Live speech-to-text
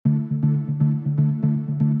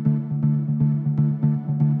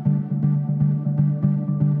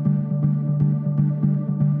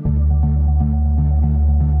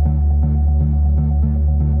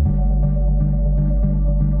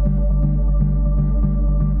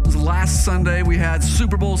last Sunday we had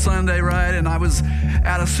Super Bowl Sunday, right? And I was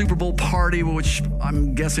at a Super Bowl party, which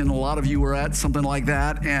I'm guessing a lot of you were at, something like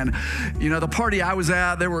that. And, the party I was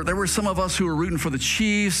at, there were some of us who were rooting for the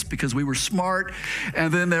Chiefs because we were smart.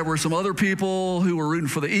 And then there were some other people who were rooting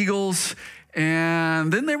for the Eagles.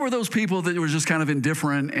 And then there were those people that were just kind of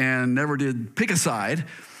indifferent and never did pick a side.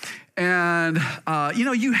 And,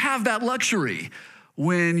 you have that luxury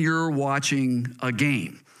when you're watching a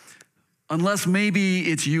game. Unless maybe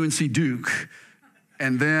it's UNC Duke,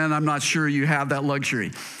 and then I'm not sure you have that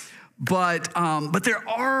luxury. But there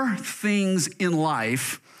are things in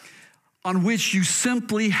life on which you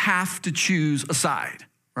simply have to choose a side,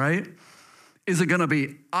 right? Is it gonna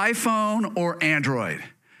be iPhone or Android?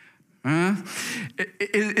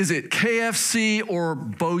 Is it KFC or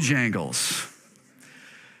Bojangles?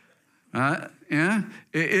 Yeah?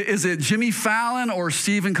 Is it Jimmy Fallon or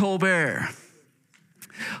Stephen Colbert?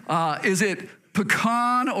 Is it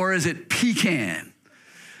pecan or is it pecan?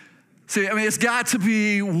 See, it's got to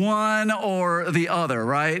be one or the other,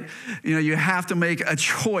 right? You have to make a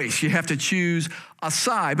choice. You have to choose a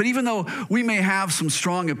side. But even though we may have some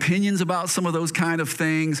strong opinions about some of those kind of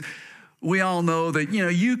things, we all know that,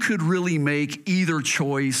 you could really make either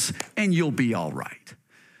choice and you'll be all right.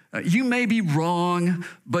 You may be wrong,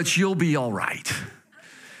 but you'll be all right.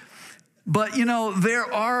 But,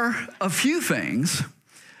 there are a few things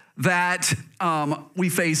that we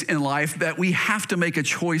face in life that we have to make a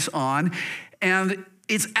choice on, and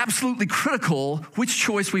it's absolutely critical which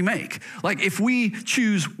choice we make. Like if we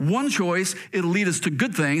choose one choice, it'll lead us to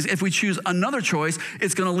good things. If we choose another choice,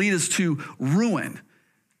 it's gonna lead us to ruin.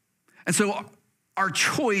 And so our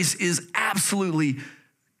choice is absolutely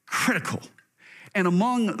critical. And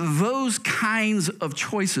among those kinds of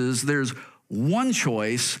choices, there's one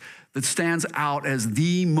choice that stands out as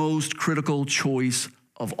the most critical choice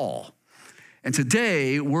of all. And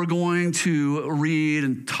today we're going to read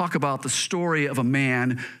and talk about the story of a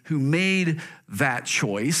man who made that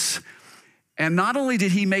choice. And not only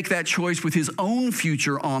did he make that choice with his own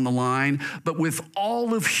future on the line, but with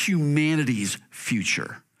all of humanity's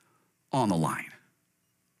future on the line.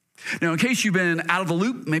 Now, in case you've been out of the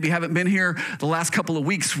loop, maybe haven't been here the last couple of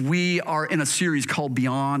weeks, we are in a series called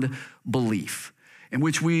Beyond Belief, in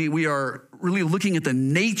which we are really looking at the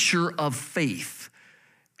nature of faith.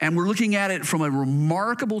 And we're looking at it from a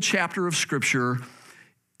remarkable chapter of Scripture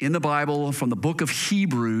in the Bible, from the book of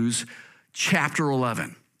Hebrews, chapter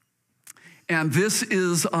 11. And this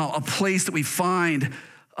is a place that we find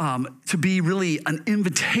to be really an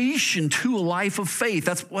invitation to a life of faith.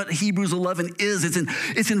 That's what Hebrews 11 is.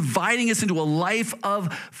 It's inviting us into a life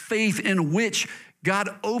of faith in which God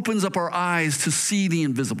opens up our eyes to see the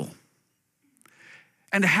invisible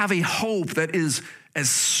and to have a hope that is as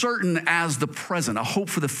certain as the present, a hope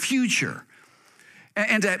for the future,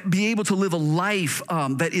 and to be able to live a life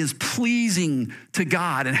that is pleasing to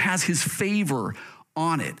God and has his favor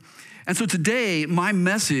on it. And so today, my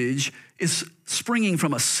message is springing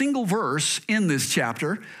from a single verse in this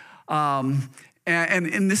chapter. And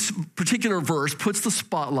in this particular verse puts the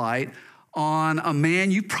spotlight on a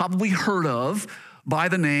man you've probably heard of by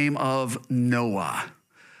the name of Noah.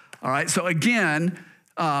 All right, so again,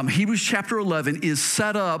 Hebrews chapter 11 is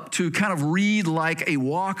set up to kind of read like a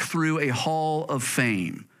walk through a hall of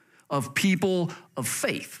fame of people of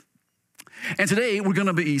faith. And today we're going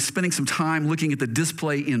to be spending some time looking at the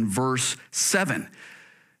display in verse 7.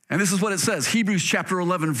 And this is what it says, Hebrews chapter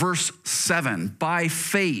 11, verse 7. By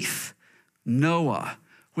faith, Noah,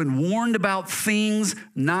 when warned about things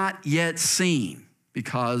not yet seen,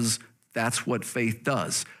 because that's what faith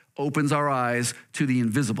does, opens our eyes to the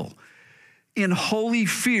invisible, in holy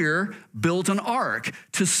fear built an ark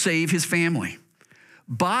to save his family.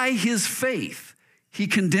 By his faith, he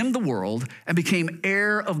condemned the world and became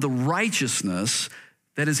heir of the righteousness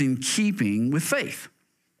that is in keeping with faith.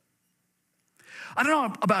 I don't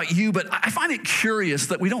know about you, but I find it curious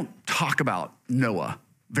that we don't talk about Noah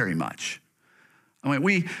very much.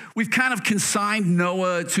 We've kind of consigned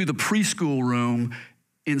Noah to the preschool room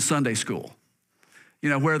in Sunday school.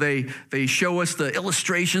 Where they show us the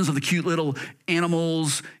illustrations of the cute little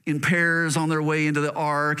animals in pairs on their way into the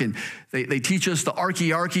ark, and they teach us the Arky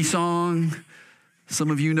Arky song. Some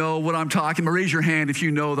of you know what I'm talking about. Raise your hand if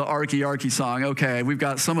you know the Arky Arky song. Okay, we've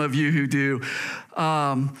got some of you who do.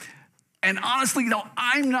 And honestly,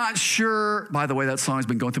 I'm not sure. By the way, that song's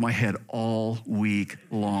been going through my head all week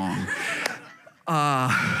long.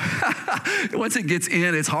 Once it gets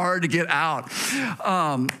in, it's hard to get out.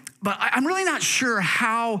 But I'm really not sure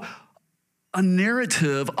how a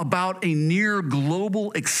narrative about a near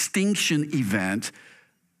global extinction event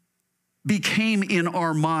became in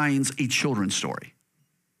our minds a children's story.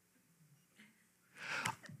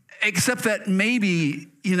 except that maybe,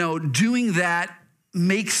 doing that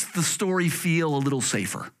makes the story feel a little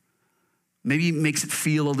safer. Maybe it makes it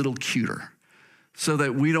feel a little cuter so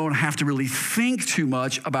that we don't have to really think too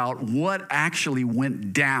much about what actually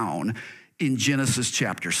went down in Genesis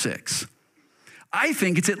chapter 6. I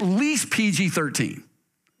think it's at least PG-13.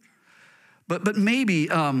 But maybe,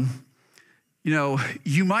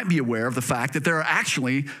 you might be aware of the fact that there are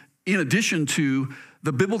actually, in addition to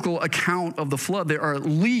the biblical account of the flood, there are at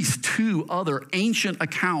least 2 other ancient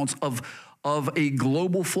accounts of a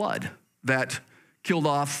global flood that killed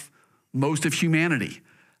off most of humanity.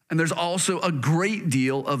 And there's also a great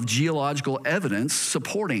deal of geological evidence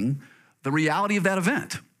supporting the reality of that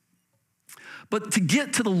event. But to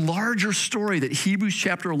get to the larger story that Hebrews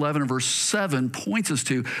chapter 11 and verse 7 points us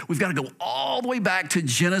to, we've got to go all the way back to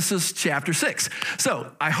Genesis chapter 6.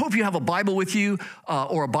 So I hope you have a Bible with you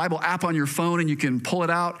or a Bible app on your phone and you can pull it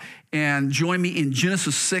out and join me in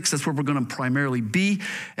Genesis 6. That's where we're going to primarily be,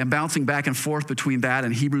 and bouncing back and forth between that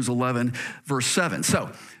and Hebrews 11 verse 7.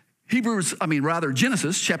 So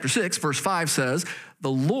Genesis chapter 6 verse 5 says, "The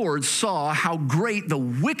Lord saw how great the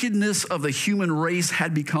wickedness of the human race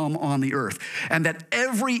had become on the earth, and that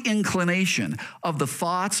every inclination of the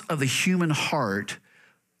thoughts of the human heart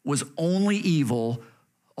was only evil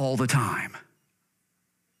all the time."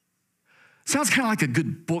 Sounds kind of like a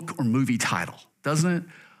good book or movie title, doesn't it?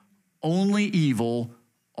 Only evil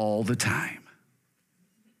all the time.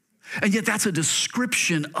 And yet that's a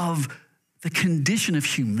description of the condition of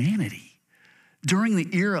humanity during the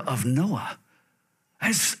era of Noah.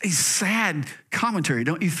 That's a sad commentary,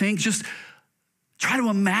 don't you think? Just try to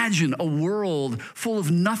imagine a world full of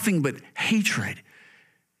nothing but hatred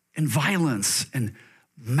and violence and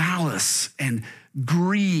malice and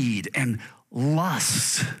greed and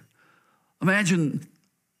lust. Imagine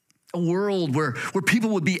a world where people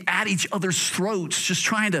would be at each other's throats just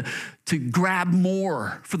trying to grab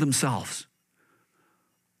more for themselves,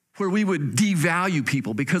 where we would devalue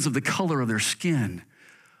people because of the color of their skin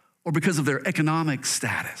or because of their economic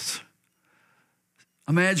status.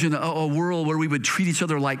 Imagine a world where we would treat each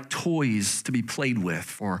other like toys to be played with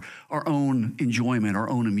for our own enjoyment, our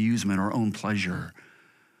own amusement, our own pleasure.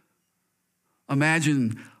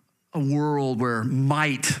 Imagine a world where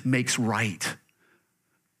might makes right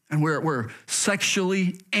and where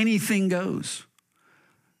sexually anything goes.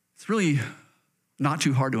 It's really not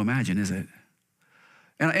too hard to imagine, is it?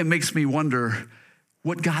 And it makes me wonder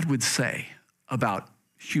what God would say about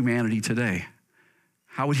humanity today.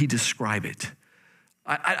 How would he describe it?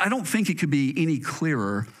 I don't think it could be any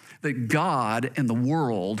clearer that God and the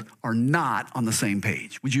world are not on the same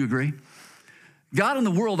page. Would you agree? God and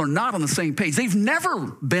the world are not on the same page. They've never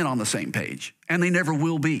been on the same page, and they never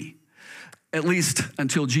will be, at least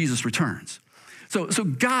until Jesus returns. So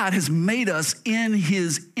God has made us in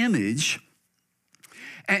his image,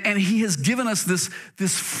 and he has given us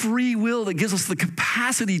this free will that gives us the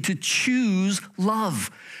capacity to choose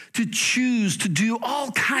love, to choose to do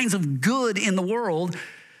all kinds of good in the world.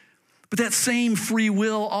 But that same free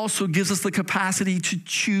will also gives us the capacity to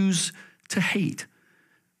choose to hate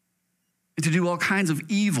and to do all kinds of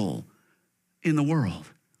evil in the world.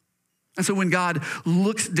 And so when God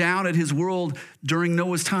looked down at his world during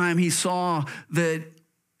Noah's time, he saw that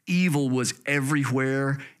evil was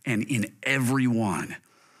everywhere and in everyone.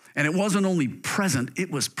 And it wasn't only present,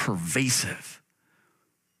 it was pervasive.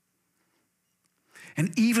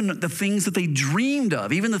 And even the things that they dreamed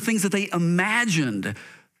of, even the things that they imagined,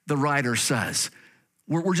 the writer says,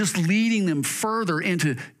 we're just leading them further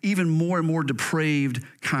into even more and more depraved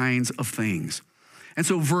kinds of things. And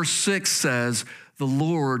so verse 6 says, the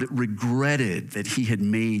Lord regretted that he had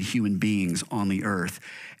made human beings on the earth.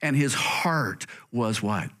 And his heart was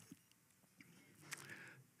what?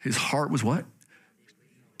 His heart was what?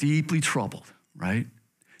 Deeply troubled, right?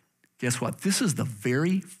 Guess what? This is the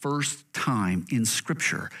very first time in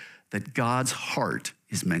Scripture that God's heart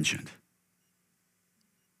is mentioned.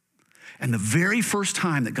 And the very first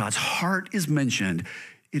time that God's heart is mentioned,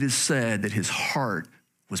 it is said that his heart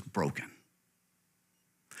was broken.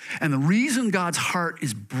 And the reason God's heart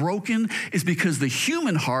is broken is because the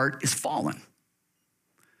human heart is fallen.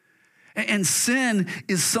 And sin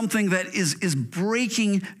is something that is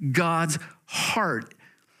breaking God's heart.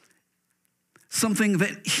 Something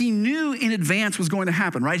that he knew in advance was going to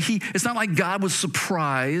happen, right? It's not like God was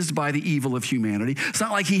surprised by the evil of humanity. It's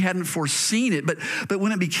not like he hadn't foreseen it, but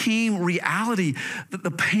when it became reality,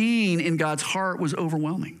 the pain in God's heart was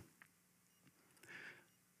overwhelming.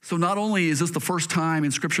 So not only is this the first time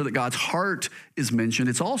in Scripture that God's heart is mentioned,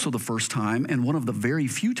 it's also the first time, and one of the very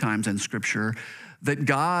few times in Scripture, that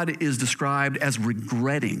God is described as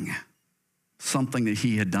regretting something that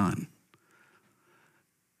he had done.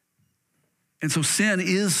 And so sin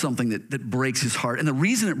is something that breaks his heart. And the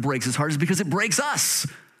reason it breaks his heart is because it breaks us.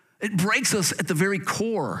 It breaks us at the very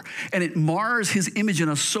core. And it mars his image in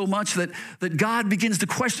us so much that God begins to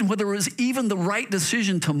question whether it was even the right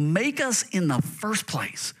decision to make us in the first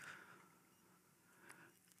place.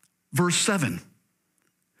 Verse 7.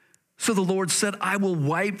 So the Lord said, I will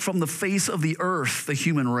wipe from the face of the earth the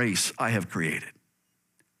human race I have created.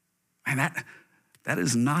 And that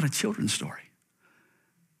is not a children's story.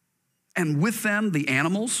 And with them, the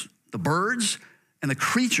animals, the birds, and the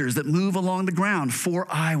creatures that move along the ground. For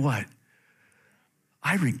I what?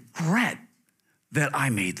 I regret that I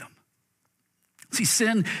made them. See,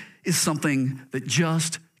 sin is something that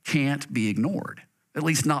just can't be ignored, at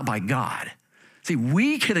least not by God. See,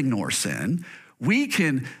 we can ignore sin. We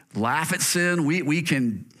can laugh at sin. We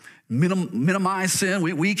can minimize sin.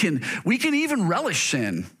 We can even relish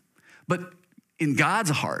sin. But in God's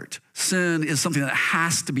heart, sin is something that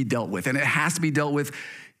has to be dealt with, and it has to be dealt with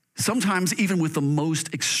sometimes even with the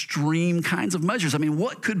most extreme kinds of measures. I mean,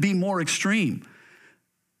 what could be more extreme?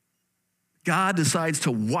 God decides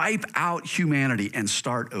to wipe out humanity and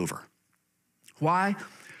start over. Why?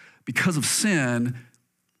 Because of sin,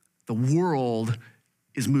 the world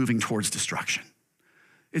is moving towards destruction.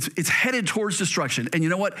 It's headed towards destruction. And you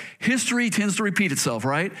know what? History tends to repeat itself,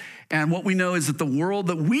 right? And what we know is that the world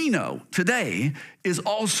that we know today is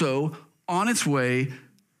also on its way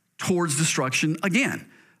towards destruction again.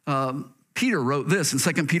 Peter wrote this in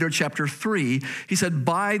 2 Peter chapter 3. He said,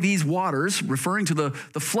 by these waters, referring to the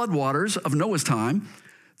flood waters of Noah's time,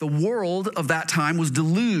 the world of that time was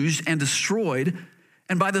deluged and destroyed.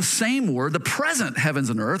 And by the same word, the present heavens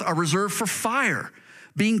and earth are reserved for fire,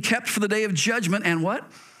 being kept for the day of judgment and what?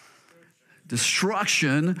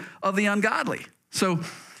 Destruction of the ungodly. So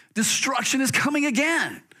destruction is coming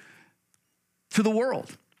again to the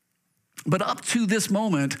world. But up to this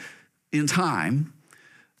moment in time,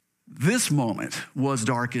 this moment was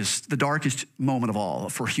the darkest moment of all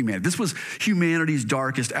for humanity. This was humanity's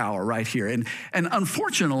darkest hour right here. And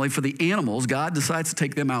unfortunately for the animals, God decides to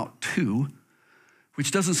take them out too,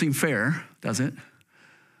 which doesn't seem fair, does it?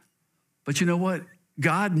 But you know what?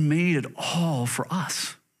 God made it all for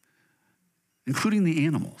us, including the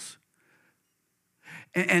animals.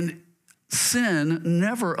 And sin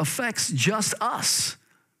never affects just us.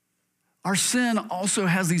 Our sin also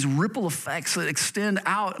has these ripple effects that extend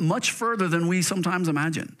out much further than we sometimes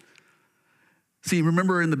imagine. See,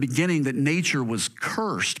 remember in the beginning that nature was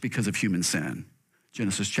cursed because of human sin,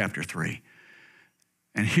 Genesis chapter 3.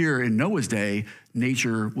 And here in Noah's day,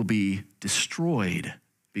 nature will be destroyed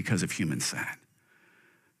because of human sin.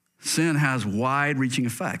 Sin has wide-reaching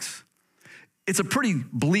effects. It's a pretty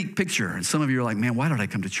bleak picture. And some of you are like, man, why did I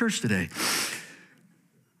come to church today?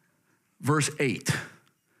 Verse 8.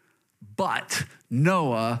 But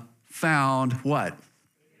Noah found what?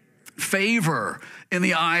 Favor in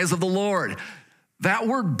the eyes of the Lord. That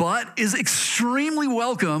word but is extremely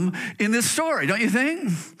welcome in this story, don't you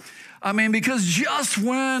think? I mean, because just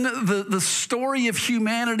when the story of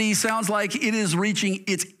humanity sounds like it is reaching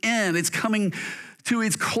its end, it's coming to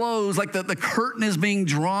its close, like the curtain is being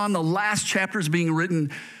drawn, the last chapter is being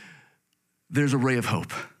written, there's a ray of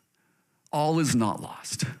hope. All is not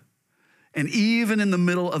lost. And even in the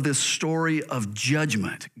middle of this story of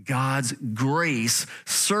judgment, God's grace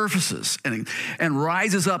surfaces and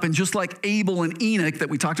rises up. And just like Abel and Enoch that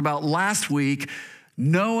we talked about last week,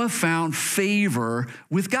 Noah found favor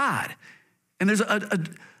with God. And there's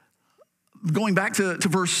going back to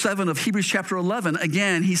verse 7 of Hebrews chapter 11,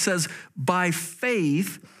 again, he says, by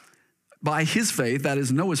faith, by his faith, that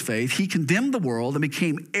is Noah's faith, he condemned the world and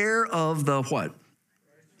became heir of the what?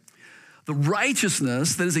 The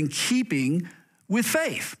righteousness that is in keeping with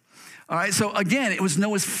faith. All right, so again, it was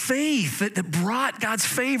Noah's faith that brought God's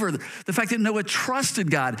favor, the fact that Noah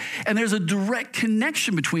trusted God. And there's a direct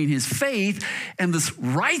connection between his faith and this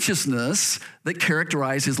righteousness that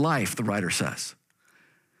characterized his life, the writer says.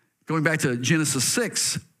 Going back to Genesis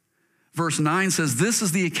 6, verse 9 says, this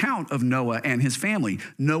is the account of Noah and his family.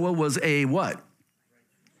 Noah was a what?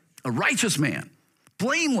 A righteous man,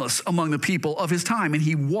 blameless among the people of his time, and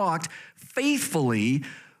he walked faithfully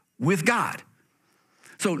with God.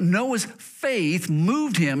 So Noah's faith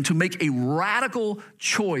moved him to make a radical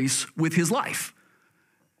choice with his life.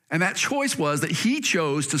 And that choice was that he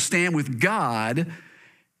chose to stand with God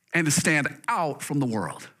and to stand out from the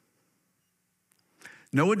world.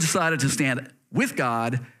 Noah decided to stand with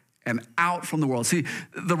God and out from the world. See,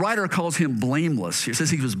 the writer calls him blameless. He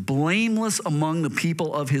says he was blameless among the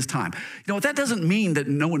people of his time. You know what? That doesn't mean that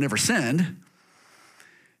Noah never sinned.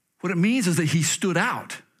 What it means is that he stood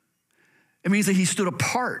out. It means that he stood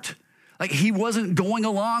apart. Like he wasn't going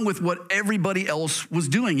along with what everybody else was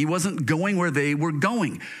doing. He wasn't going where they were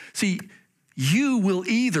going. See, you will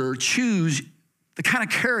either choose the kind of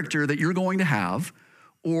character that you're going to have,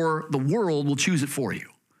 or the world will choose it for you.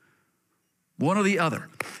 One or the other.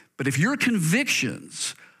 But if your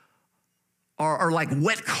convictions are like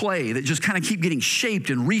wet clay that just kind of keep getting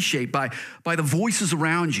shaped and reshaped by the voices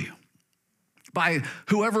around you, by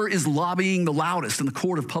whoever is lobbying the loudest in the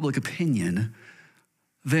court of public opinion,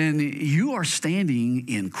 then you are standing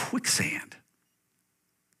in quicksand.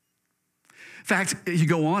 In fact, you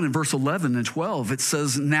go on in verse 11 and 12, it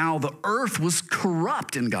says, now the earth was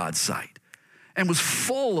corrupt in God's sight and was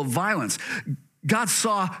full of violence. God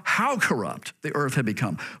saw how corrupt the earth had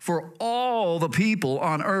become. For all the people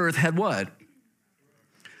on earth had what?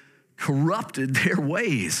 Corrupted their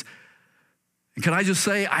ways. And can I just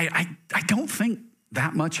say, I don't think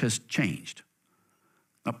that much has changed.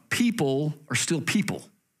 Now, people are still people.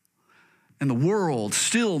 And the world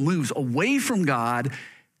still moves away from God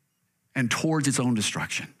and towards its own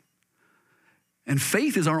destruction. And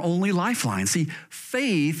faith is our only lifeline. See,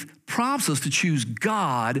 faith prompts us to choose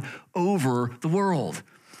God over the world.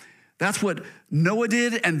 That's what Noah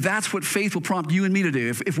did, and that's what faith will prompt you and me to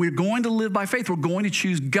do. If we're going to live by faith, we're going to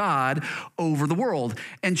choose God over the world.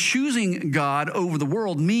 And choosing God over the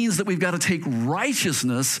world means that we've got to take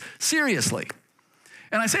righteousness seriously.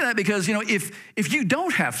 And I say that because, if you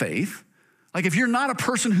don't have faith, like if you're not a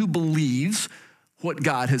person who believes what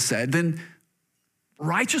God has said, then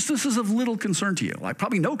righteousness is of little concern to you, like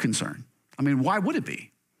probably no concern. I mean, why would it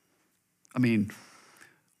be? I mean,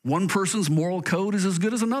 one person's moral code is as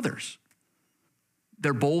good as another's.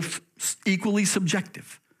 They're both equally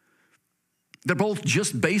subjective. They're both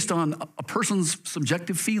just based on a person's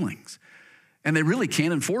subjective feelings. And they really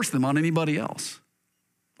can't enforce them on anybody else,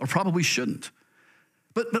 or probably shouldn't.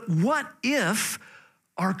 But what if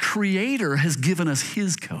our Creator has given us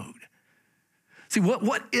his code? See,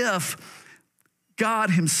 what if God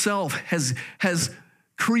himself has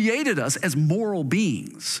created us as moral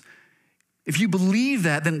beings? If you believe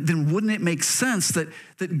that, then wouldn't it make sense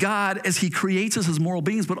that God, as he creates us as moral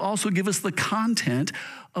beings, would also give us the content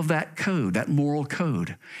of that code, that moral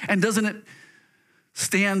code? And doesn't it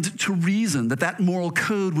stand to reason that moral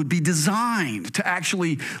code would be designed to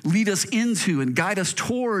actually lead us into and guide us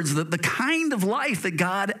towards the kind of life that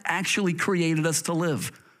God actually created us to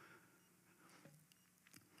live?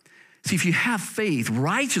 See, if you have faith,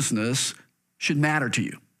 righteousness should matter to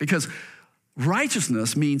you, because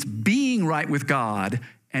righteousness means being right with God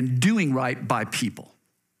and doing right by people.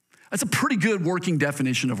 That's a pretty good working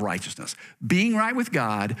definition of righteousness. Being right with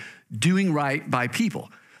God, doing right by people.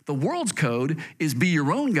 The world's code is be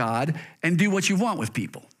your own God and do what you want with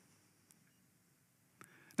people.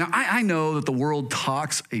 Now, I know that the world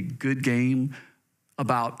talks a good game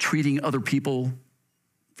about treating other people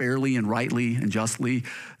fairly and rightly and justly.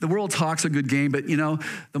 The world talks a good game, but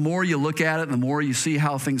the more you look at it, the more you see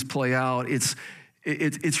how things play out, it's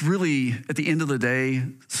really, at the end of the day,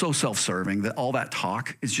 so self-serving that all that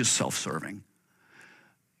talk is just self-serving.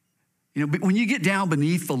 But when you get down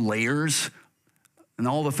beneath the layers and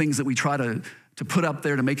all the things that we try to put up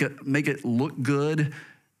there to make it look good,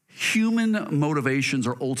 human motivations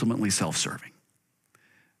are ultimately self-serving.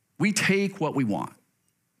 We take what we want.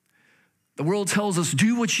 The world tells us,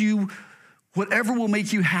 do whatever will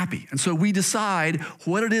make you happy. And so we decide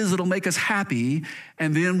what it is that'll make us happy,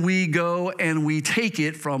 and then we go and we take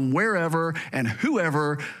it from wherever and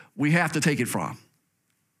whoever we have to take it from.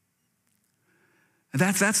 And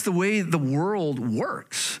that's the way the world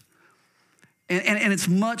works. And it's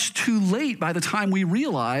much too late by the time we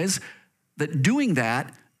realize that doing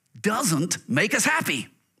that doesn't make us happy.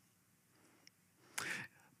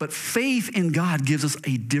 But faith in God gives us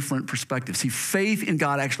a different perspective. See, faith in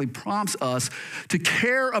God actually prompts us to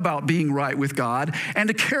care about being right with God and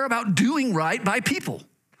to care about doing right by people.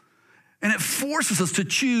 And it forces us to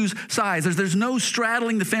choose sides. There's no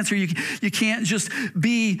straddling the fence here. You can't just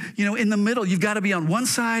be, in the middle. You've got to be on one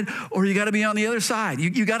side or you got to be on the other side.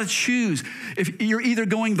 You got to choose. If you're either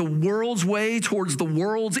going the world's way towards the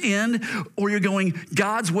world's end, or you're going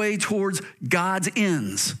God's way towards God's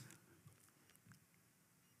ends.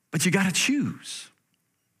 But you got to choose.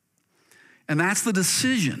 And that's the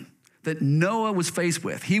decision that Noah was faced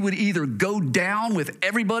with. He would either go down with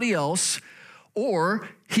everybody else, or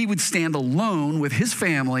he would stand alone with his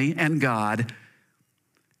family and God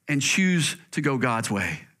and choose to go God's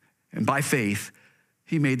way. And by faith,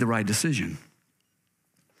 he made the right decision.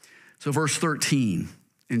 So verse 13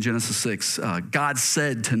 in Genesis 6, God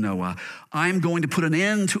said to Noah, I'm going to put an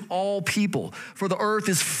end to all people, for the earth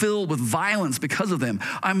is filled with violence because of them.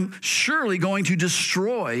 I'm surely going to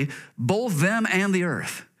destroy both them and the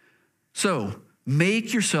earth. So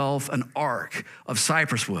make yourself an ark of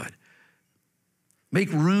cypress wood. Make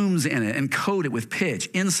rooms in it and coat it with pitch,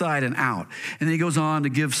 inside and out. And then he goes on to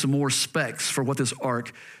give some more specs for what this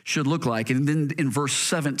ark should look like. And then in verse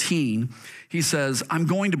 17, he says, I'm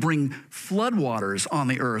going to bring floodwaters on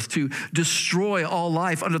the earth to destroy all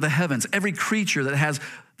life under the heavens, every creature that has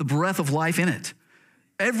the breath of life in it.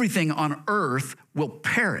 Everything on earth will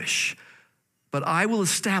perish, but I will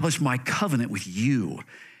establish my covenant with you,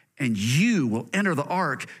 and you will enter the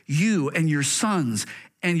ark, you and your sons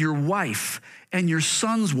and your wife and your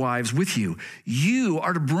sons' wives with you. You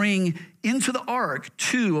are to bring into the ark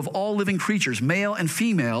 2 of all living creatures, male and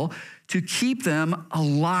female, to keep them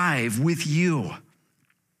alive with you.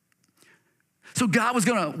 So God was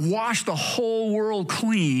going to wash the whole world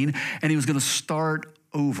clean, and he was going to start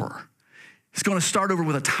over. He's going to start over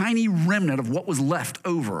with a tiny remnant of what was left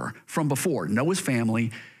over from before, Noah's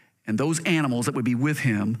family and those animals that would be with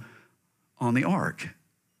him on the ark.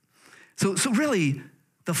 So really,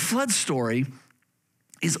 the flood story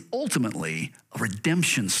is ultimately a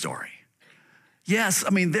redemption story. Yes,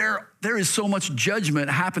 I mean, there is so much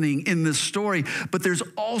judgment happening in this story, but there's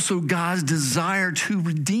also God's desire to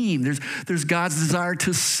redeem. There's God's desire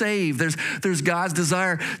to save. There's God's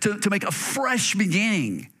desire to make a fresh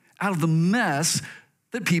beginning out of the mess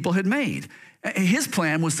that people had made. His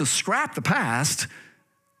plan was to scrap the past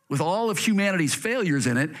with all of humanity's failures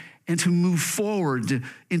in it and to move forward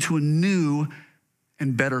into a new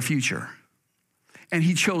and better future. And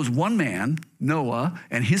he chose one man, Noah,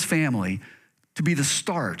 and his family to be the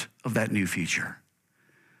start of that new future.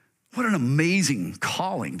 What an amazing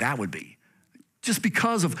calling that would be. Just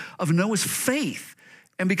because of Noah's faith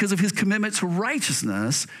and because of his commitment to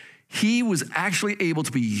righteousness, he was actually able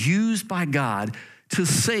to be used by God to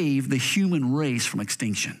save the human race from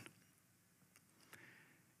extinction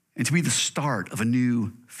and to be the start of a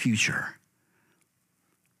new future.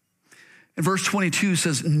 And verse 22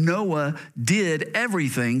 says, Noah did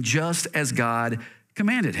everything just as God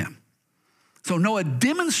commanded him. So Noah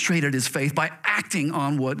demonstrated his faith by acting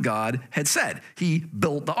on what God had said. He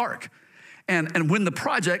built the ark. And when the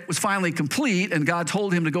project was finally complete and God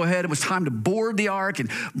told him to go ahead, it was time to board the ark and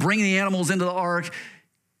bring the animals into the ark.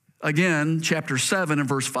 Again, chapter 7 and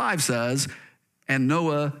verse 5 says, and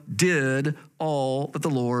Noah did all that the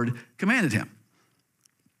Lord commanded him.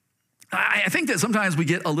 I think that sometimes we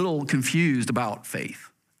get a little confused about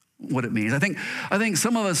faith, what it means. I think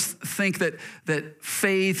some of us think that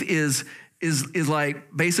faith is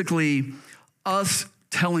like basically us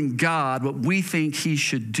telling God what we think he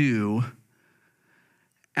should do,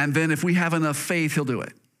 and then if we have enough faith, he'll do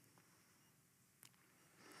it.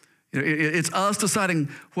 It's us deciding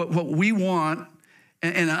what we want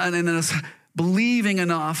and us believing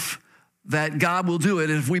enough that God will do it.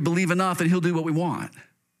 And if we believe enough, then he'll do what we want.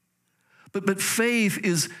 But faith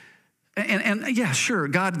is, and yeah, sure,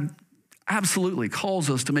 God absolutely calls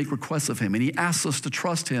us to make requests of him, and he asks us to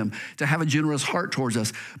trust him, to have a generous heart towards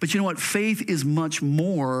us. But you know what? Faith is much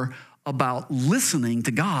more about listening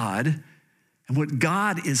to God and what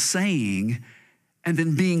God is saying, and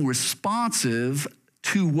then being responsive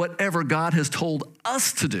to whatever God has told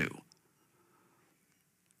us to do.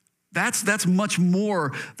 That's much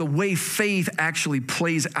more the way faith actually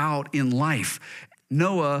plays out in life.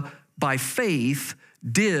 Noah, by faith,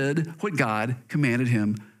 did what God commanded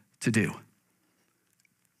him to do.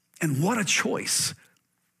 And what a choice.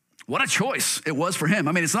 What a choice it was for him.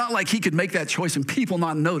 I mean, it's not like he could make that choice and people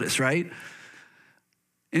not notice, right?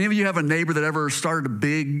 Any of you have a neighbor that ever started a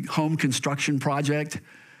big home construction project?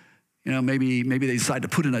 You know, maybe they decide to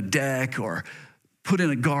put in a deck or put in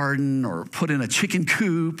a garden or put in a chicken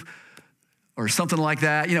coop or something like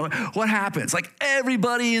that. You know, what happens? Like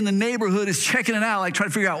everybody in the neighborhood is checking it out, like trying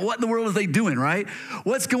to figure out what in the world are they doing, right?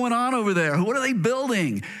 What's going on over there? What are they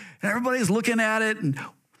building? And everybody's looking at it. And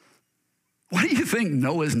what do you think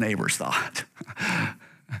Noah's neighbors thought? I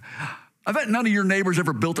bet none of your neighbors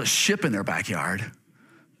ever built a ship in their backyard.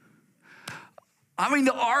 I mean,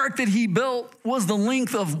 the ark that he built was the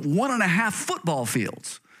length of 1.5 football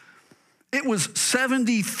fields. It was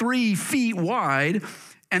 73 feet wide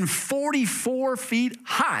and 44 feet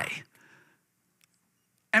high.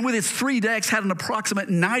 And with its 3 decks, had an approximate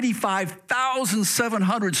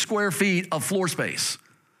 95,700 square feet of floor space.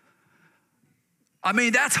 I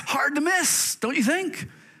mean, that's hard to miss, don't you think?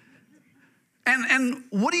 And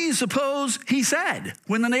what do you suppose he said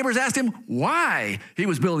when the neighbors asked him why he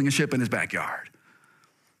was building a ship in his backyard?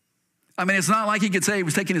 I mean, it's not like he could say he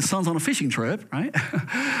was taking his sons on a fishing trip, right?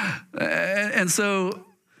 And so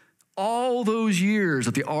all those years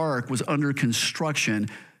that the ark was under construction,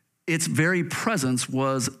 its very presence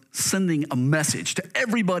was sending a message to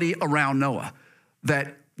everybody around Noah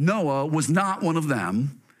that Noah was not one of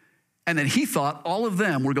them and that he thought all of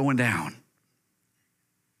them were going down.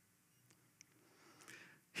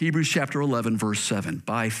 Hebrews chapter 11, verse 7.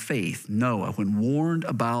 By faith, Noah, when warned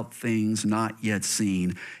about things not yet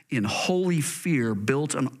seen, in holy fear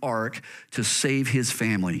built an ark to save his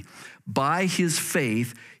family. By his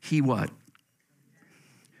faith, he what?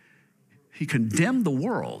 He condemned the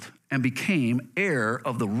world and became heir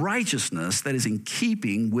of the righteousness that is in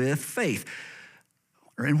keeping with faith.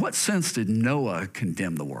 Or in what sense did Noah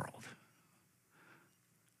condemn the world?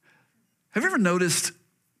 Have you ever noticed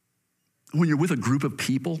when you're with a group of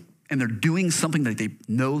people and they're doing something that they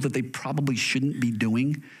know that they probably shouldn't be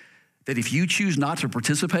doing, that if you choose not to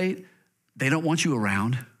participate, they don't want you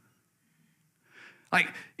around? Like,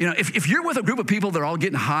 you know, if you're with a group of people that are all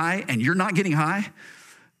getting high and you're not getting high,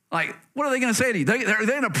 like, what are they going to say to you? They're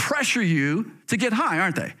going to pressure you to get high,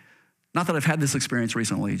 aren't they? Not that I've had this experience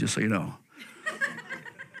recently, just so you know.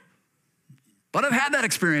 But I've had that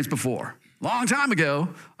experience before. Long time ago.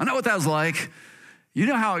 I know what that was like. You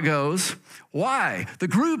know how it goes. Why? The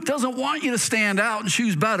group doesn't want you to stand out and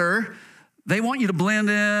choose better. They want you to blend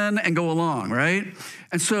in and go along, right?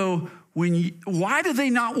 And so why do they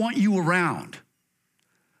not want you around?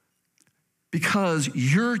 Because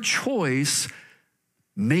your choice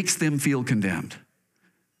makes them feel condemned.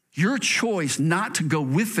 Your choice not to go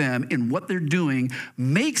with them in what they're doing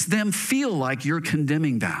makes them feel like you're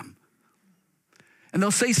condemning them. And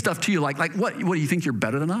they'll say stuff to you like what do you think you're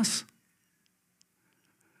better than us?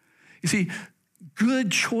 You see,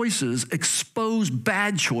 good choices expose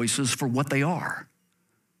bad choices for what they are.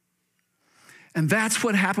 And that's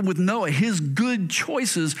what happened with Noah. His good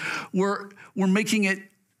choices were making it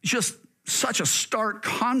just such a stark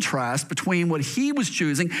contrast between what he was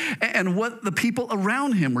choosing and what the people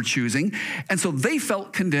around him were choosing. And so they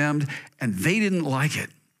felt condemned and they didn't like it.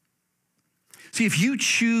 See, if you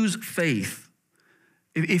choose faith,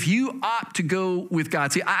 if you opt to go with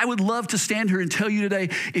God, see, I would love to stand here and tell you today,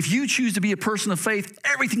 if you choose to be a person of faith,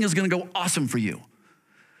 everything is going to go awesome for you.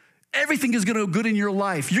 Everything is going to go good in your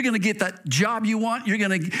life. You're going to get that job you want. You're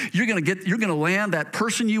going to land that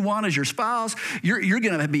person you want as your spouse. You're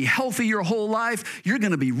going to be healthy your whole life. You're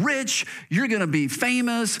going to be rich. You're going to be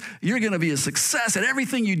famous. You're going to be a success at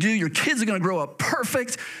everything you do. Your kids are going to grow up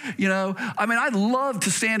perfect. You know, I mean, I'd love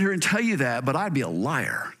to stand here and tell you that, but I'd be a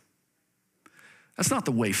liar. That's not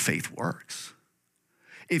the way faith works.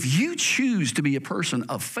 If you choose to be a person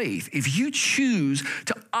of faith, if you choose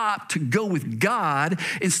to opt to go with God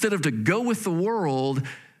instead of to go with the world,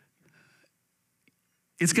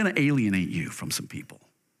 it's going to alienate you from some people.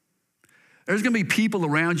 There's going to be people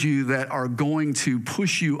around you that are going to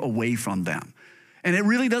push you away from them. And it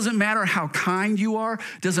really doesn't matter how kind you are,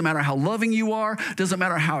 doesn't matter how loving you are, doesn't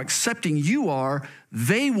matter how accepting you are,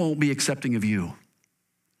 they won't be accepting of you.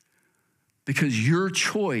 Because your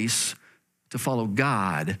choice to follow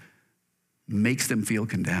God makes them feel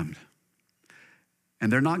condemned.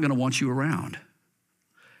 And they're not going to want you around.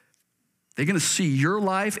 They're going to see your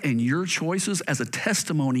life and your choices as a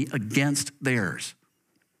testimony against theirs.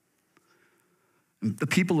 And the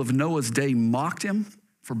people of Noah's day mocked him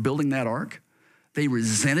for building that ark. They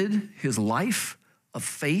resented his life of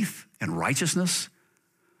faith and righteousness.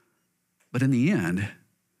 But in the end,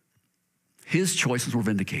 his choices were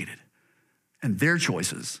vindicated. And their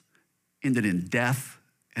choices ended in death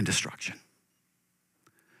and destruction.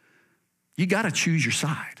 You got to choose your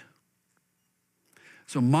side.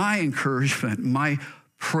 So my encouragement, my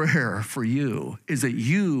prayer for you is that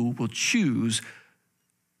you will choose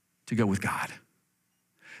to go with God.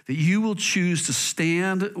 That you will choose to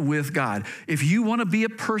stand with God. If you want to be a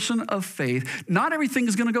person of faith, not everything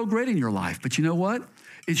is going to go great in your life, but you know what?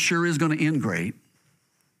 It sure is going to end great.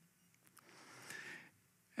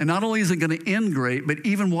 And not only is it going to end great, but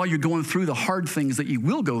even while you're going through the hard things that you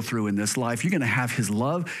will go through in this life, you're going to have his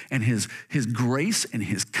love and his grace and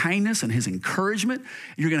his kindness and his encouragement.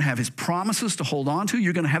 You're going to have his promises to hold on to.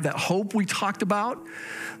 You're going to have that hope we talked about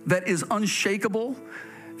that is unshakable,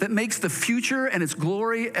 that makes the future and its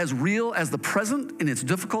glory as real as the present in its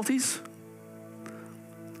difficulties.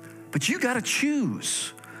 But you got to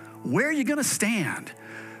choose where you're going to stand.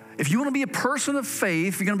 If you want to be a person of faith,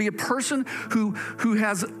 if you're going to be a person who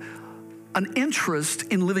has an interest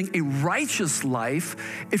in living a righteous life,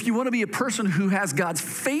 if you want to be a person who has God's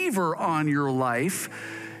favor on your life,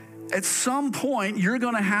 at some point you're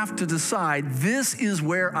going to have to decide, this is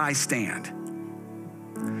where I stand.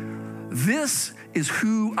 This is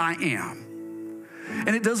who I am.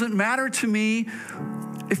 And it doesn't matter to me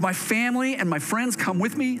if my family and my friends come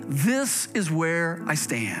with me. This is where I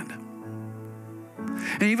stand.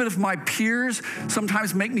 And even if my peers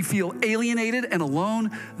sometimes make me feel alienated and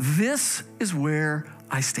alone, this is where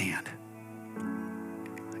I stand.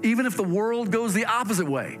 Even if the world goes the opposite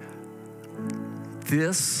way,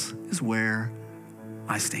 this is where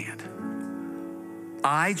I stand.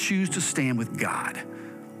 I choose to stand with God.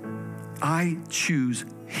 I choose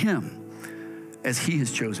Him as He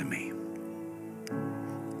has chosen me.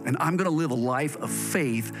 And I'm going to live a life of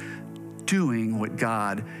faith doing what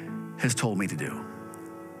God has told me to do.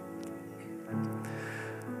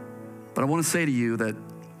 But I want to say to you that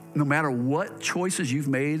no matter what choices you've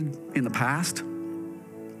made in the past,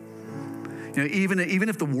 even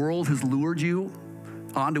if the world has lured you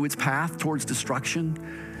onto its path towards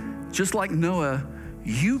destruction, just like Noah,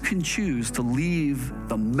 you can choose to leave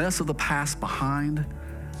the mess of the past behind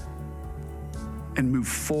and move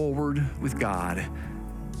forward with God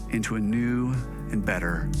into a new and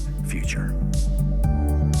better future.